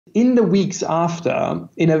In the weeks after,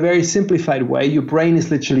 in a very simplified way, your brain is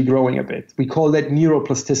literally growing a bit. We call that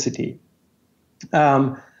neuroplasticity.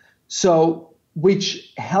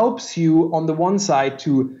 Which helps you on the one side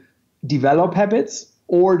to develop habits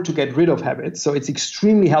or to get rid of habits. So it's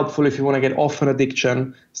extremely helpful if you want to get off an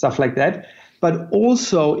addiction, stuff like that. But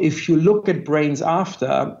also, if you look at brains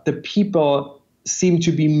after, the people seem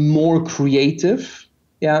to be more creative,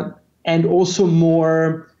 and also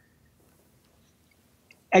more,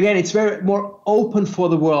 again, it's very more open for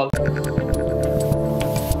the world.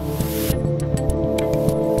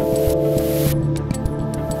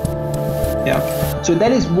 So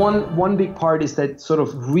that is one big part, is that sort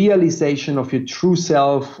of realization of your true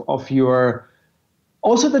self, of your,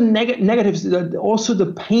 also the negatives, also the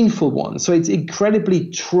painful ones. So it's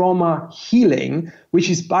incredibly trauma healing,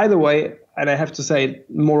 which is, by the way, and I have to say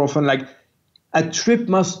more often, like, a trip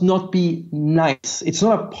must not be nice. It's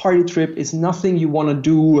not a party trip. It's nothing you want to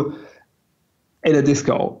do in a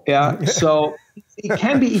disco. So it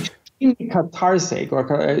can be extremely cathartic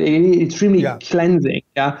or extremely cleansing.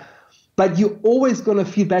 But you're always going to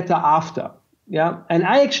feel better after. And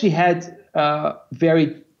I actually had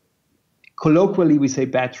very colloquially, we say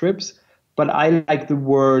bad trips, but I like the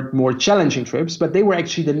word more challenging trips. But they were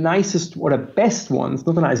actually the nicest or the best ones,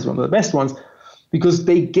 not the nicest ones, but the best ones, because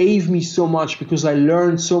they gave me so much, because I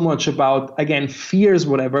learned so much about, again, fears,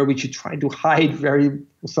 whatever, which you try to hide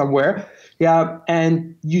somewhere.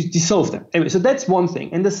 And you dissolve them. Anyway, so that's one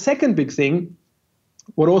thing. And the second big thing,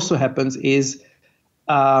 what also happens is,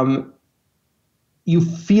 you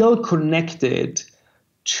feel connected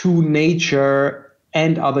to nature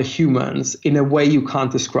and other humans in a way you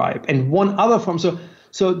can't describe. And one other form,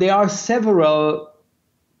 so there are several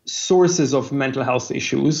sources of mental health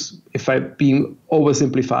issues, if I'm being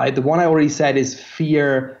oversimplified. The one I already said is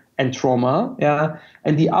fear and trauma,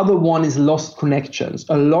 and the other one is lost connections.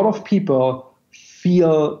 A lot of people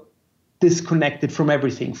feel disconnected from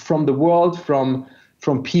everything, from the world, from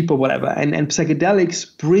people, whatever. And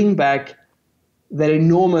psychedelics bring back that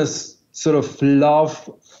enormous sort of love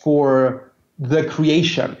for the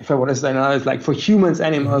creation, if I want to say now, it's like for humans,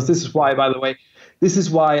 animals. This is why, by the way, this is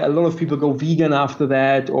why a lot of people go vegan after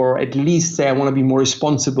that, or at least say, I want to be more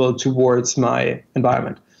responsible towards my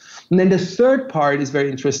environment. And then the third part is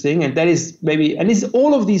very interesting, and that is maybe, and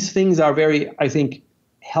all of these things are very, I think,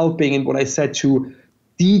 helping in what I said to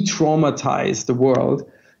de-traumatize the world.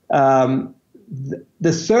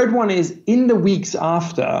 The third one is, in the weeks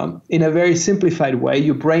after, in a very simplified way,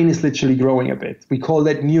 your brain is literally growing a bit. We call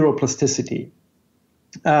that neuroplasticity.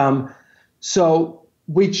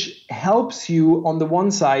 Which helps you on the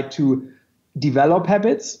one side to develop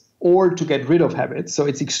habits or to get rid of habits. So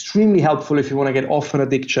it's extremely helpful if you want to get off an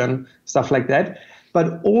addiction, stuff like that.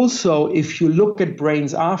 But also, if you look at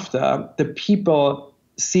brains after, the people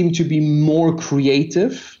seem to be more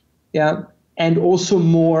creative, and also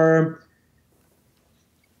more,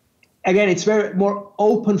 again, it's very more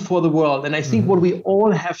open for the world. And I think what we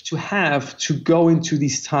all have to go into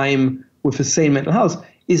this time with the same mental health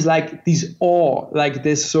is like this awe, like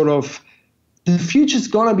this sort of, the future's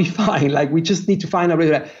gonna be fine. Like, we just need to find a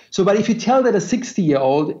way. So, but if you tell that a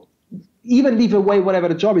 60-year-old, even leave away whatever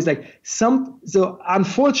the job is, so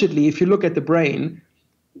unfortunately, if you look at the brain,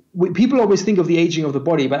 people always think of the aging of the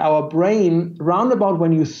body, but our brain, round about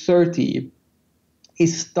when you're 30,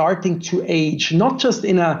 is starting to age, not just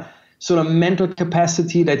in a sort of mental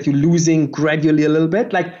capacity that you're losing gradually a little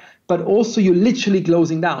bit, but also you're literally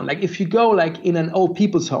closing down. Like, if you go like in an old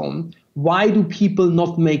people's home, why do people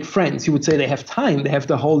not make friends? You would say they have time, they have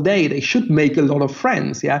the whole day, they should make a lot of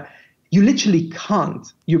friends. You literally can't.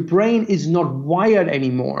 Your brain is not wired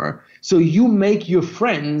anymore. So you make your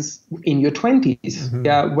friends in your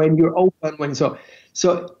 20s, when you're open, so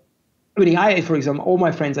I mean, for example, all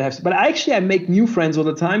my friends I have, but I make new friends all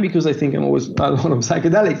the time because I think I'm always a lot of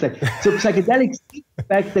psychedelics. So psychedelics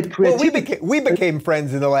back that creativity. Well, we became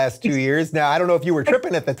friends in the last 2 years. Now, I don't know if you were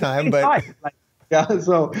tripping at the time, but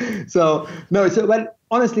but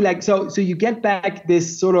honestly, so you get back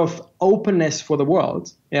this sort of openness for the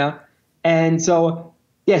world, and so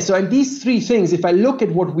in these three things, if I look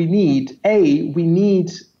at what we need, we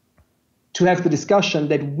need to have the discussion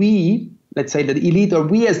that let's say the elite, or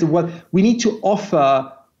we as the world, we need to offer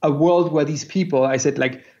a world where these people, I said,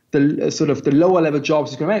 like the sort of the lower level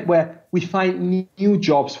jobs, where we find new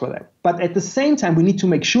jobs for them. But at the same time, we need to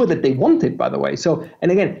make sure that they want it, by the way. So, and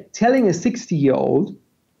again, telling a 60-year-old,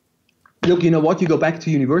 look, you know what, you go back to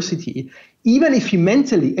university, even if he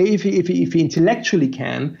mentally, if he intellectually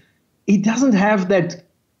can, he doesn't have that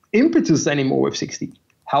impetus anymore with 60.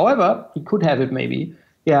 However, he could have it maybe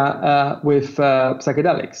with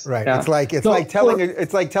psychedelics. Right. Yeah.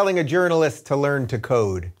 It's like telling a journalist to learn to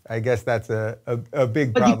code. I guess that's a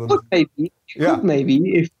big problem. You could maybe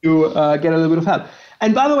if you get a little bit of help.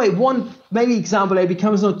 And by the way, one maybe example that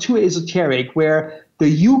becomes not too esoteric, where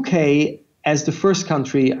the UK, as the first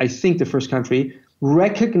country, I think the first country,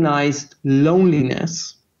 recognized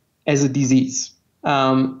loneliness as a disease,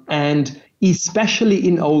 and especially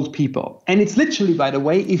in old people. And it's literally, by the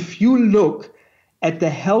way, if you look at the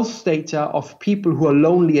health data of people who are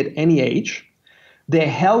lonely at any age, their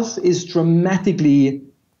health is dramatically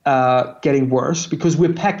getting worse because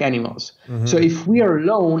we're pack animals. Mm-hmm. So if we are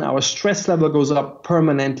alone, our stress level goes up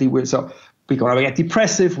permanently. So we're going to get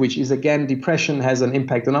depressive, which is, again, depression has an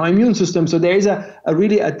impact on our immune system. So there is a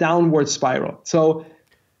really a downward spiral. So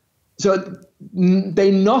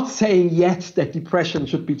they're not saying yet that depression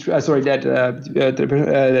should be that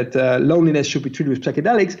loneliness should be treated with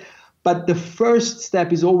psychedelics, but the first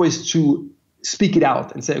step is always to speak it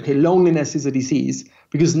out and say, okay, loneliness is a disease,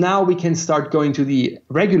 because now we can start going to the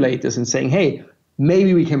regulators and saying, hey,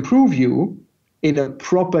 maybe we can prove you in a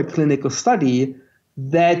proper clinical study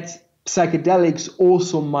that psychedelics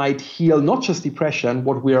also might heal not just depression,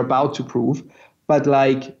 what we're about to prove, but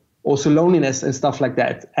like also loneliness and stuff like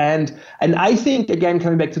that. And I think, again,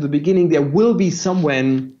 coming back to the beginning, there will be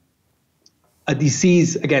somewhen a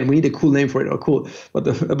disease, again, we need a cool name for it, or cool, but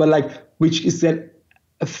which is that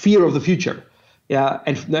a fear of the future. Yeah.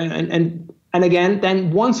 And again,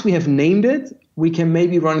 then once we have named it, we can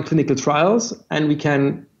maybe run clinical trials and we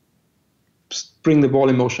can bring the ball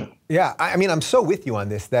in motion. Yeah, I mean, I'm so with you on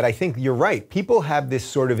this that I think you're right. People have this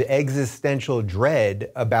sort of existential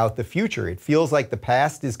dread about the future. It feels like the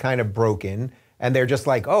past is kind of broken and they're just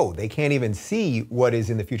like, oh, they can't even see what is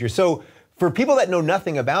in the future. So for people that know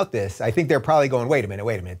nothing about this, I think they're probably going, wait a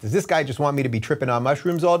minute. Does this guy just want me to be tripping on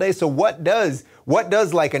mushrooms all day? So what does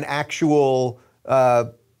like an actual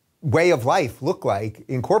way of life look like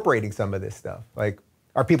incorporating some of this stuff? Like,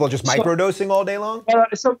 are people just microdosing all day long?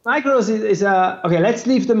 So microdose is okay, let's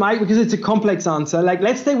leave the mic because it's a complex answer. Like,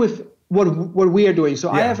 let's stay with what we are doing. So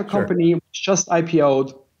I have a company which just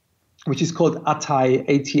IPO'd, which is called Atai,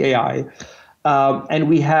 A-T-A-I. And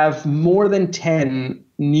we have more than 10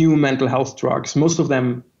 new mental health drugs, most of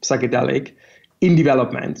them psychedelic, in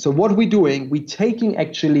development. So what we're doing, we're taking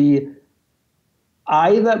actually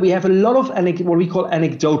we have a lot of what we call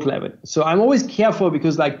anecdotal evidence. So I'm always careful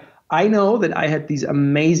because, like, I know that I had these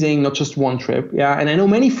amazing, not just one trip, and I know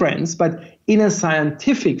many friends, but in a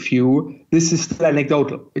scientific view, this is still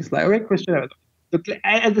anecdotal. It's like, okay, Christian.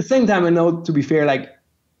 At the same time, I know, to be fair, like,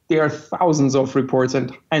 there are thousands of reports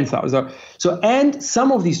and thousands. And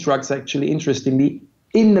some of these drugs, actually, interestingly,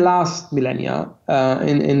 in the last millennia,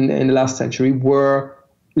 in the last century, were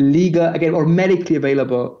legal, again, or medically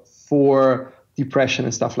available for depression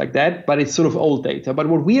and stuff like that, but it's sort of old data. But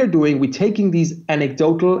what we are doing, we're taking these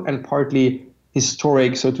anecdotal and partly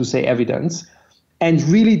historic, so to say, evidence, and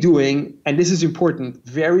really doing, and this is important,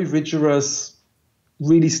 very rigorous,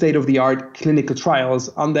 really state-of-the-art clinical trials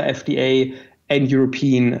under FDA and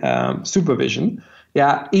European supervision,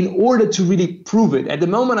 in order to really prove it. At the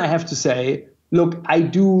moment, I have to say, look, I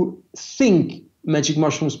do think magic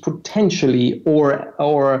mushrooms potentially,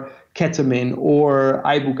 or ketamine, or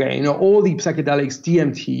ibogaine, or all the psychedelics,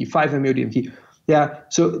 DMT, 5-MeO-DMT. Yeah,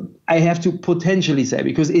 so I have to potentially say,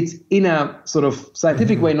 because it's in a sort of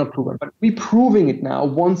scientific way not proven, but we're proving it now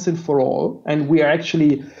once and for all, and we are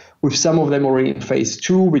actually with some of them already in phase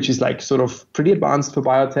 2, which is like sort of pretty advanced for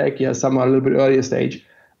biotech. Yeah, some are a little bit earlier stage,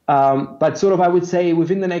 but sort of I would say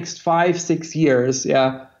within the next 5-6 years,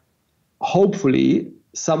 hopefully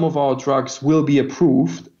some of our drugs will be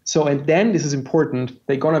approved. So, and then this is important,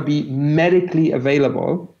 they're going to be medically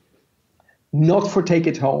available, not for take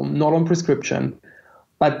it home, not on prescription,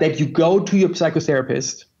 but that you go to your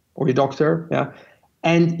psychotherapist or your doctor,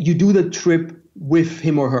 and you do the trip with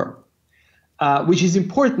him or her, which is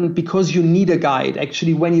important because you need a guide.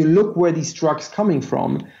 Actually, when you look where these drugs coming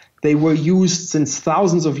from, they were used since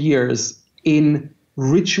thousands of years in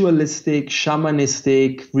ritualistic,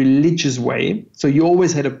 shamanistic, religious way. So you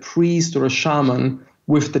always had a priest or a shaman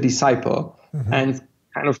with the disciple, and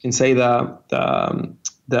kind of can say the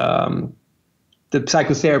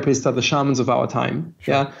psychotherapists are the shamans of our time.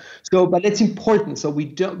 Sure. So, but it's important. So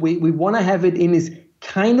we want to have it in this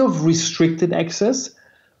kind of restricted access,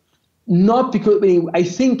 not because I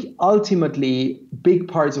think ultimately big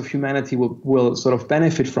parts of humanity will sort of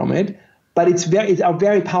benefit from it. But it's a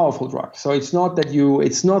very powerful drug. So it's not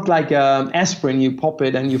like aspirin, you pop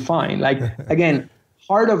it and you're fine. Like, again,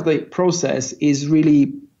 part of the process is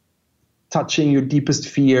really touching your deepest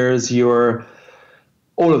fears,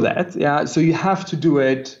 all of that. Yeah. So you have to do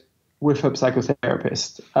it with a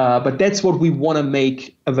psychotherapist. But that's what we want to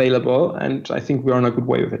make available. And I think we're on a good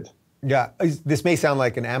way with it. Yeah, this may sound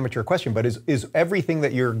like an amateur question, but is everything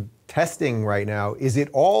that you're testing right now, is it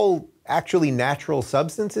all actually natural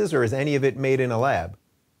substances, or is any of it made in a lab?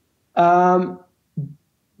 Not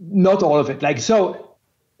all of it. So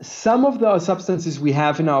some of the substances we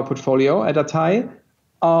have in our portfolio at Atai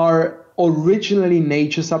are originally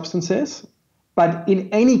nature substances, but in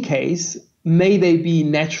any case, may they be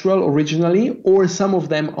natural originally, or some of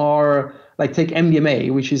them are, like take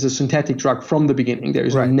MDMA, which is a synthetic drug from the beginning. There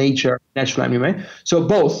is a natural MDMA. So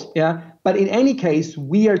both, yeah. But in any case,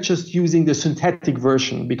 we are just using the synthetic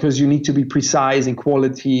version because you need to be precise in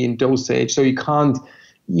quality and dosage. So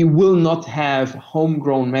you will not have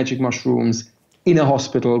homegrown magic mushrooms in a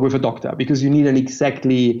hospital with a doctor, because you need an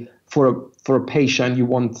exactly for a patient, you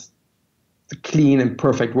want the clean and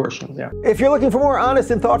perfect version. Yeah. If you're looking for more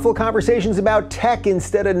honest and thoughtful conversations about tech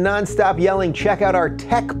instead of nonstop yelling, check out our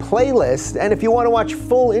tech playlist. And if you want to watch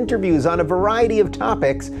full interviews on a variety of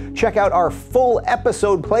topics, check out our full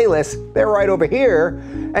episode playlist. They're right over here.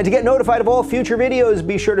 And to get notified of all future videos,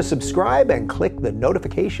 be sure to subscribe and click the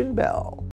notification bell.